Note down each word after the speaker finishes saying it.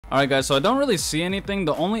Alright guys, so I don't really see anything.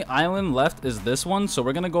 The only island left is this one, so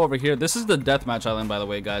we're gonna go over here. This is the deathmatch island, by the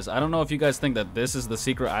way, guys. I don't know if you guys think that this is the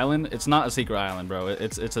secret island. It's not a secret island, bro.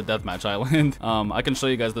 It's a deathmatch island. I can show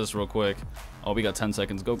you guys this real quick. Oh, we got 10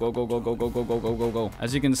 seconds. Go, go, go, go, go, go, go, go, go, go, go.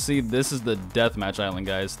 As you can see, this is the deathmatch island,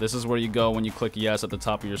 guys. This is where you go when you click yes at the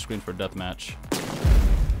top of your screen for deathmatch.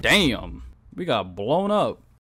 Damn, we got blown up.